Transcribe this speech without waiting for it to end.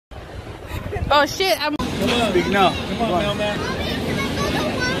Oh shit! I'm. Speak now. Come on, mailman.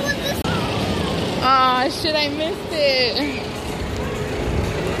 Oh shit! I missed it.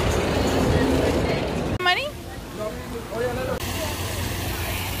 Money?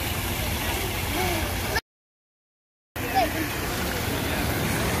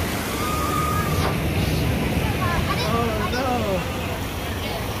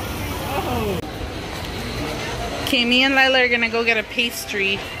 Okay, me and Lila are gonna go get a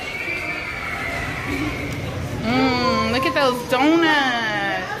pastry. Look at those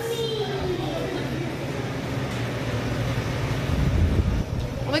donuts.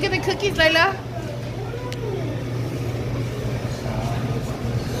 Look at the cookies, Lila.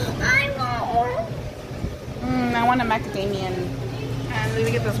 I want a macadamia. And let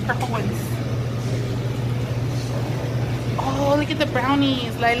me get those purple ones. Oh, look at the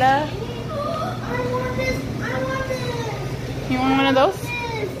brownies, Lila. I want this. I want this. You want one of those?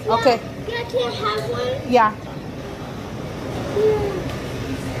 Yes. Okay. Yeah, can I have one? Yeah.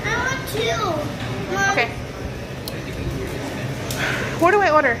 I want two. Mom. Okay. What do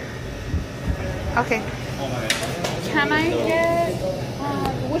I order? Okay. Can I get...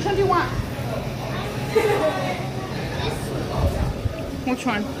 which one do you want? Which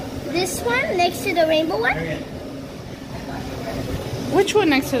one? This one next to the rainbow one? Which one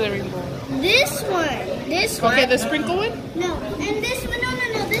next to the rainbow? This one. This one. Okay, the sprinkle one? No. And this one. No.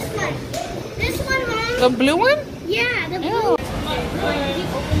 This one. This one, Mom. The blue one? Yeah, the blue Ew. one.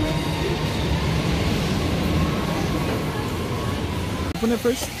 Open it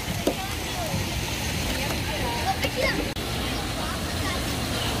first.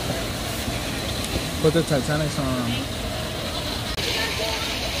 Put the Titanic on.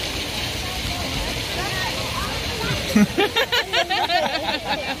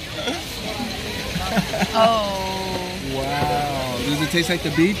 Oh. Wow. Does it taste like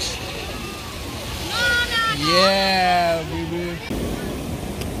the beach? No. Yeah, baby.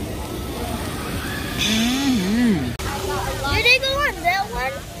 Did they go on that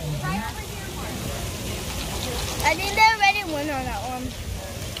one? I think they already went on that one.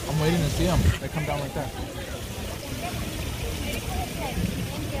 I'm waiting to see them. They come down like that.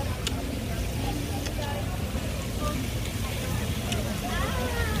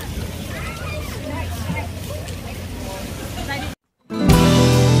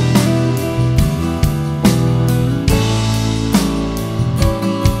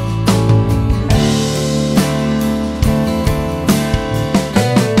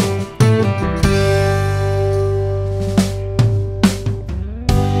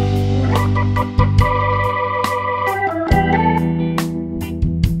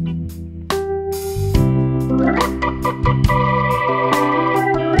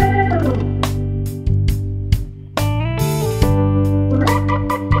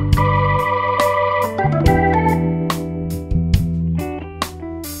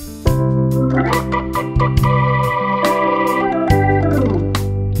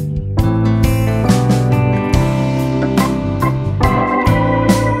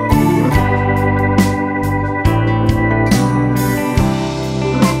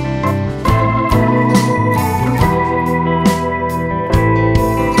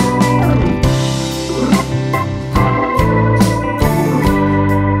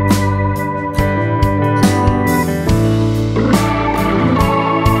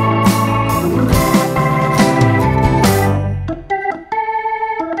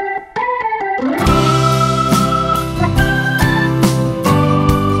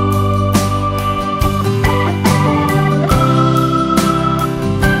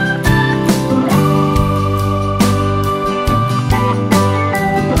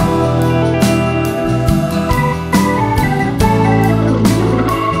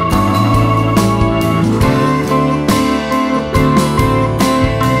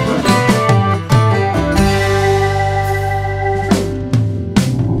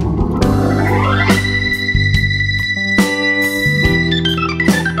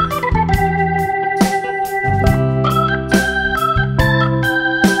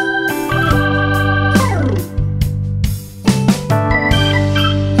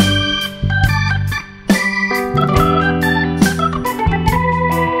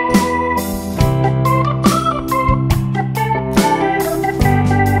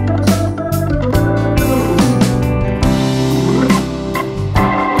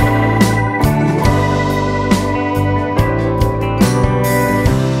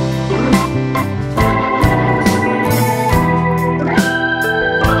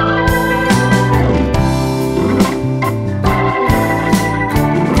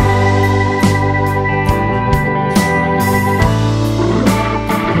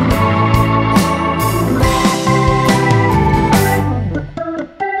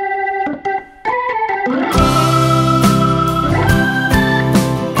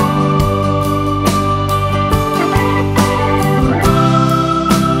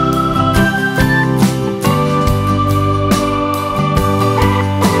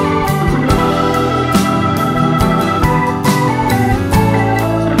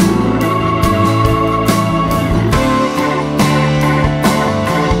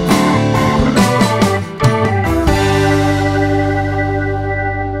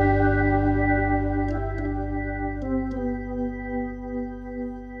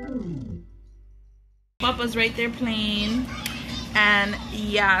 papa's right there playing. And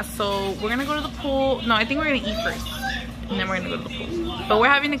yeah, so we're gonna go to the pool. No, I think we're gonna eat first and then we're gonna go to the pool. But we're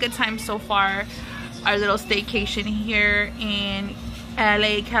having a good time so far. Our little staycation here in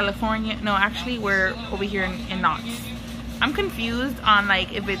LA, California. No, actually we're over here in Knott's. I'm confused on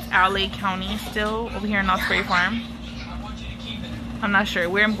like if it's LA County still over here in Knott's Berry Farm. I'm not sure.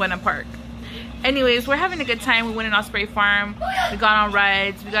 We're in Buena Park. Anyways, we're having a good time. We went in Osprey Farm. We got on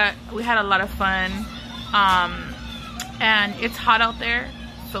rides. We had a lot of fun. And it's hot out there,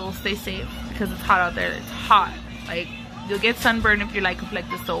 so stay safe because it's hot out there. It's hot. Like, you'll get sunburned if you're like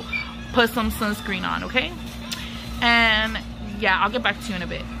complected, so put some sunscreen on, okay? And yeah, I'll get back to you in a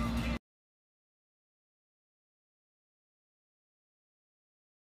bit.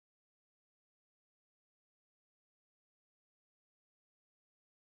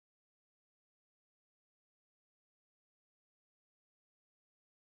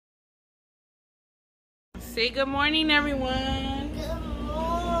 Say good morning, everyone. Good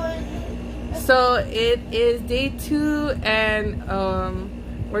morning. So it is day 2 and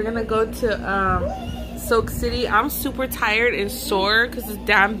we're gonna go to Soak City. I'm super tired and sore because it's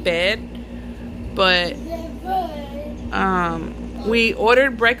damn bed, but we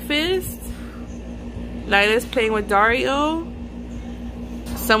ordered breakfast. Lila's playing with Dario.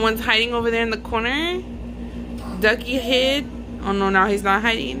 Someone's hiding over there in the corner. Ducky hid. Oh no, now he's not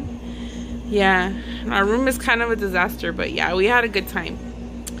hiding. Yeah, our room is kind of a disaster, but yeah, we had a good time.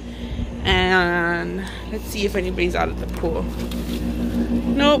 And let's see if anybody's out at the pool.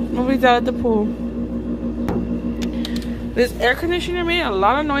 Nope, nobody's out at the pool. This air conditioner made a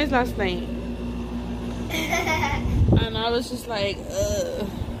lot of noise last night. And I was just like, ugh.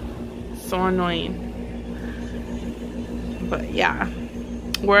 So annoying. But yeah,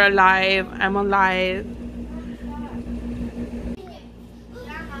 we're alive. I'm alive.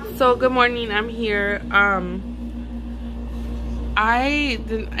 So good morning, I'm here. I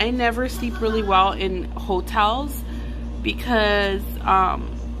never sleep really well in hotels because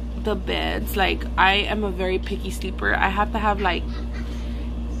the beds, like, I am a very picky sleeper. I have to have like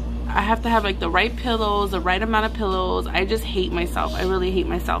the right pillows, the right amount of pillows. I just hate myself. I really hate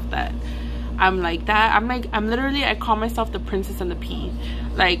myself that I'm like that. I'm literally, I call myself the princess and the pea.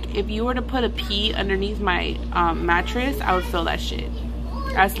 Like, if you were to put a pea underneath my mattress, I would feel that shit.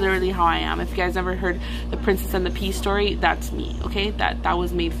 That's literally how I am. If you guys ever heard the Princess and the Pea story, that's me, okay? That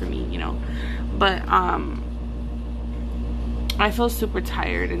was made for me, you know. But I feel super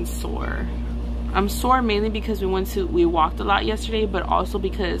tired and sore. I'm sore mainly because we walked a lot yesterday, but also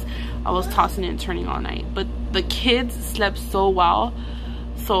because I was tossing and turning all night. But the kids slept so well,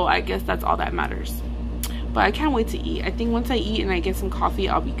 so I guess that's all that matters. But I can't wait to eat. I think once I eat and I get some coffee,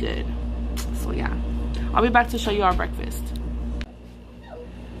 I'll be good. So yeah, I'll be back to show you our breakfast.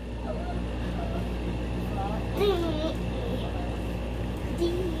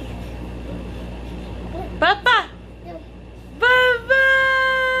 Papa! Baba!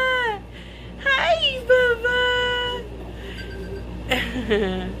 Hi, Baba!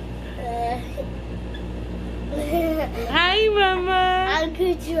 Hi, Mama! I'm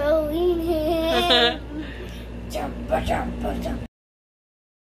controlling him. Jump, jump, jump.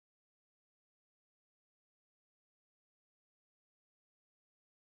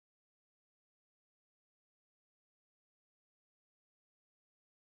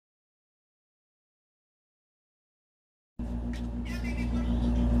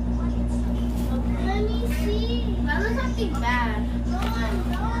 Let me see. That was something bad.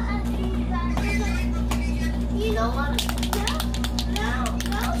 You know what? Now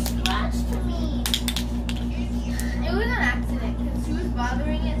scratch to me. It was an accident because she was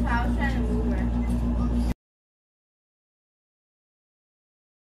bothering it, so I was trying to move her.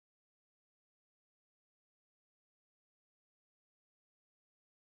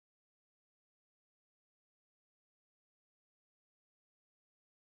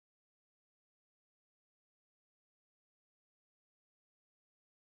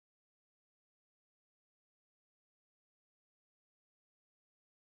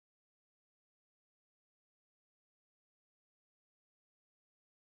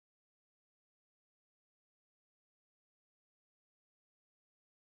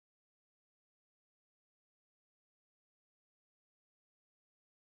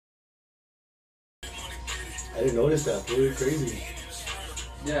 I didn't notice that. Really crazy.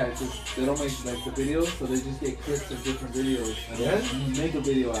 Yeah, it's just, they don't make like the videos, so they just get clips of different videos and Yeah? make a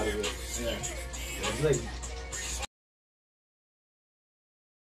video out of it. Yeah. It's like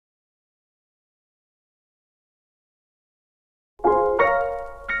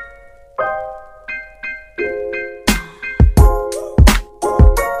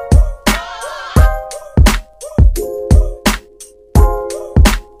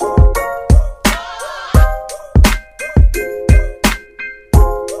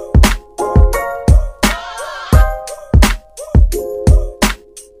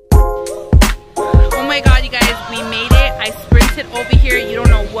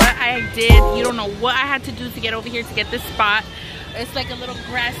I did. You don't know what I had to do to get over here to get this spot. It's like a little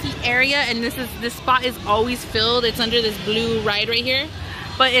grassy area, and this spot is always filled. It's under this blue ride right here,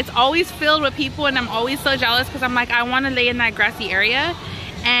 but it's always filled with people, and I'm always so jealous because I'm like, I want to lay in that grassy area.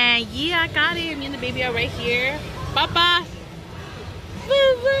 And yeah, I got it. Me and the baby are right here. Papa.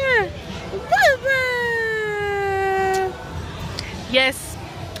 Yes,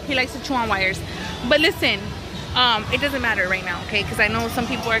 he likes to chew on wires. But listen, it doesn't matter right now, okay? Because I know some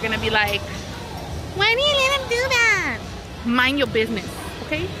people are gonna be like, why do you let him do that? Mind your business,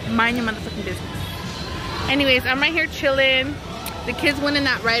 okay? Mind your motherfucking business. Anyways, I'm right here chilling. The kids went in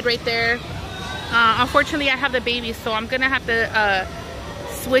that ride right there. Unfortunately, I have the baby, so I'm gonna have to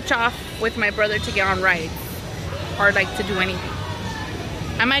switch off with my brother to get on rides or like to do anything.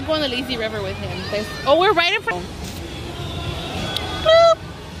 I might go on the lazy river with him. Oh, we're right in front. Bloop.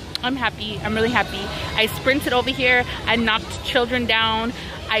 I'm happy. I'm really happy. I sprinted over here. I knocked children down.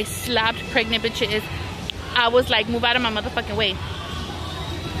 I slapped pregnant bitches. I was like, move out of my motherfucking way.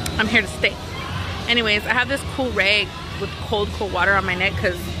 I'm here to stay. Anyways, I have this cool rag with cold water on my neck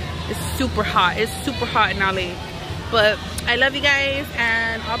because it's super hot. It's super hot in LA. But I love you guys,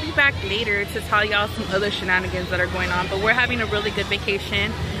 and I'll be back later to tell y'all some other shenanigans that are going on. But we're having a really good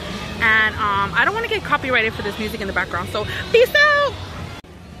vacation, and I don't want to get copyrighted for this music in the background, so peace out.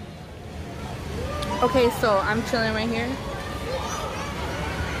 Okay, so I'm chilling right here,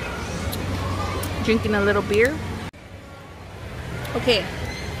 drinking a little beer. Okay,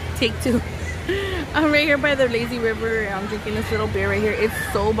 take two. I'm right here by the lazy river, and I'm drinking this little beer right here. It's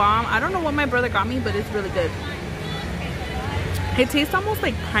so bomb. I don't know what my brother got me, but it's really good. It tastes almost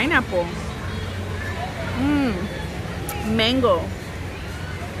like pineapple. Mango.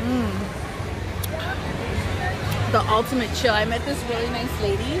 The ultimate chill. I met this really nice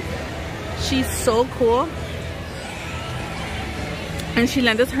lady. She's so cool. And she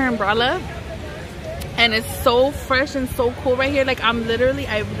lent us her umbrella. And it's so fresh and so cool right here. Like I literally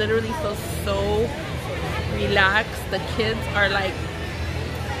feel so relaxed. The kids are like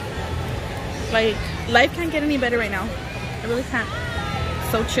life can't get any better right now. I really can't.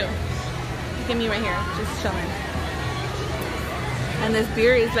 So chill. Look at me right here, just chilling. And this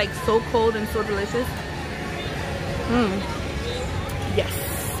beer is like so cold and so delicious. Yes.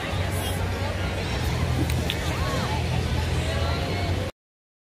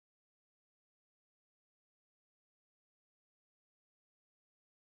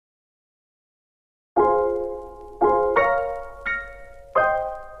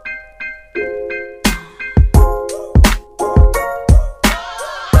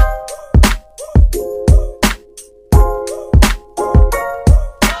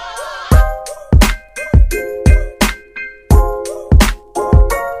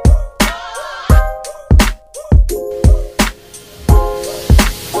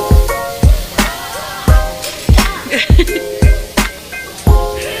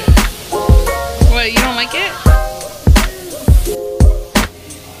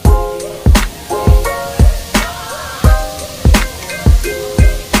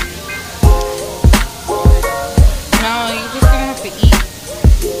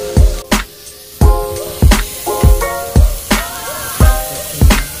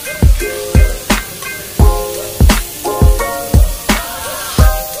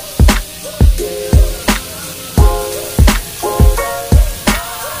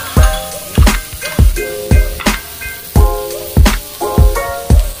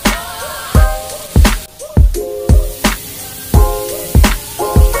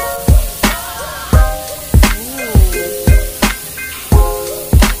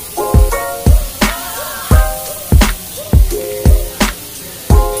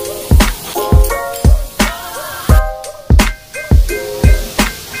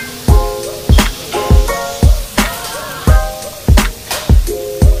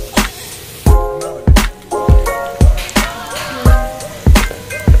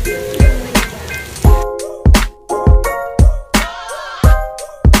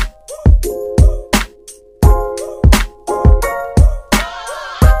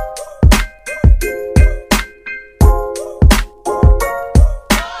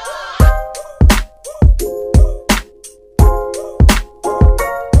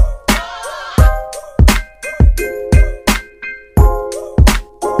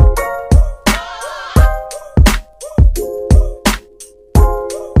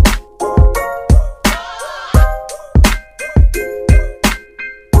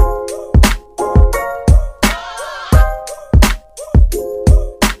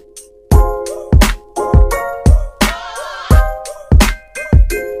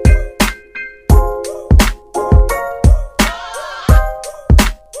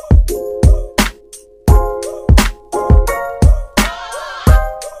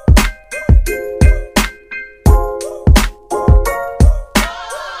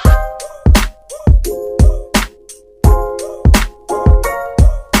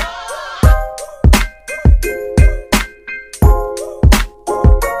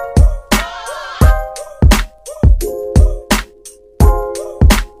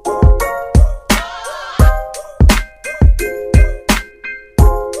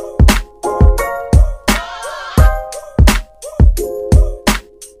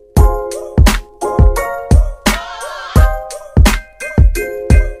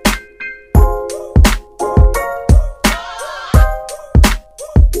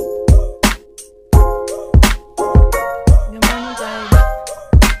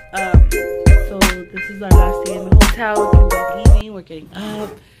 getting up.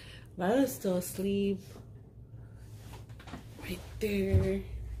 Lila's still asleep. Right there.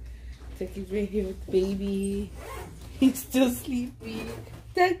 Tucky's right here with the baby. He's still sleeping.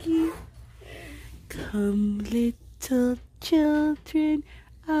 Tucky. Come, little children,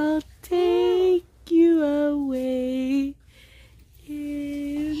 I'll take you away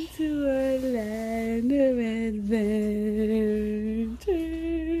into a land of adventure.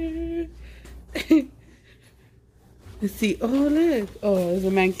 Let's see. Oh, look. Oh, there's a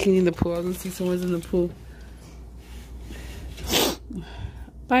man cleaning the pool. I don't see someone's in the pool.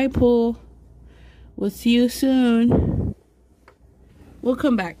 Bye, pool. We'll see you soon. We'll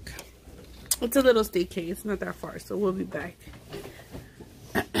come back. It's a little staycation. It's not that far, so we'll be back.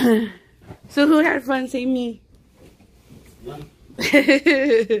 So who had fun? Say me. None.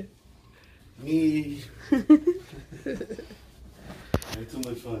 Me. I had too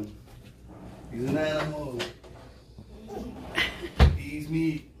much fun. He's an animal. He eats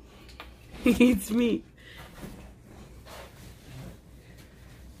meat. He eats meat.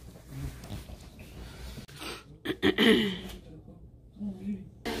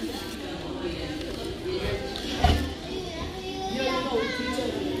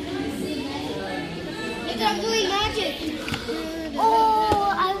 I'm doing magic.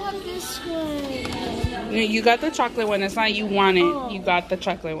 Oh, I want this one. You got the chocolate one. It's not you want it. You got the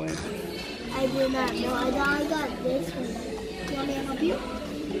chocolate one. I did not know. I got this one. You want me to help you?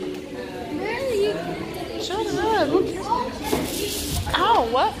 Where are you? Shut up. Ow,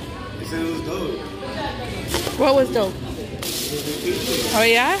 what? They said it was dope. What was dope? Oh,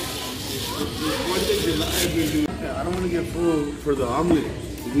 yeah? I don't want to get full for the omelet.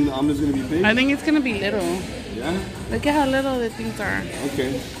 You think the omelet's going to be big? I think it's going to be little. Yeah? Look at how little the things are.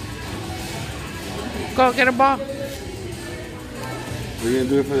 Okay. Go, get a ball. We're going to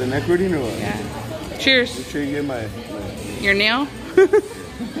do it for the neck routine or what? Yeah. Cheers. Make sure you get my... Your nail?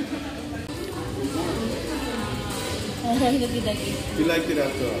 You liked it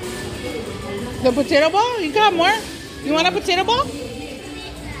after all. The potato ball? You got more? You want a potato ball? You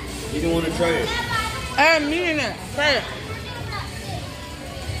didn't want to try it. I have meat in it. Try it.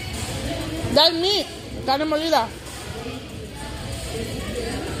 That's meat. Carne molida.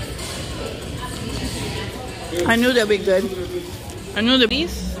 I knew they'd be good. I knew the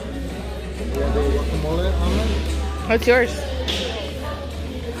beef. What's yours?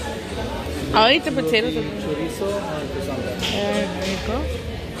 I'll eat the potatoes. There you go.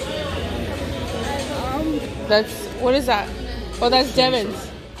 That's, what is that? Oh, that's Devin's.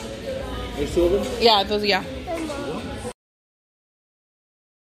 There's two of them? Yeah, those, yeah.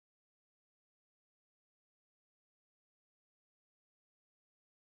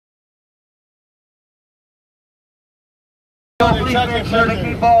 Please make sure to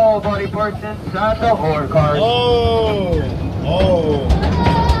keep all body parts inside the whore card. Oh!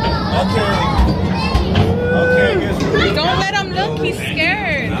 Okay. Okay, guess what? Don't let him look, he's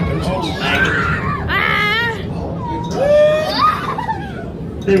scared.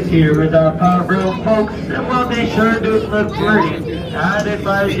 This here is our power room, folks, and while they sure do look pretty, I'd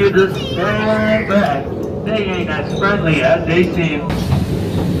advise you to stand back. They ain't as friendly as they seem.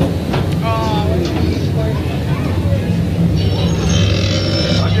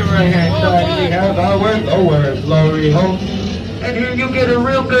 On your right hand side, we have our lower glory home. And here you get a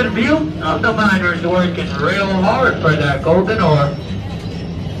real good view of the miners working real hard for that golden ore.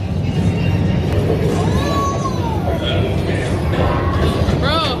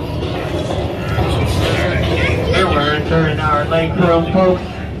 We're entering our lake room, folks.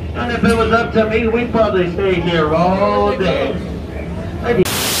 And if it was up to me, we'd probably stay here all day.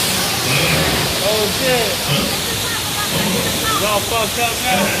 Oh shit. It's all fucked up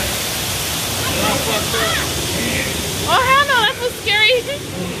now. It's all fucked up. Oh, hell no, that was scary.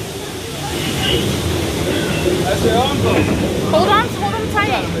 That's your uncle. Hold on tight.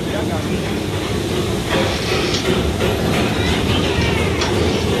 I got it.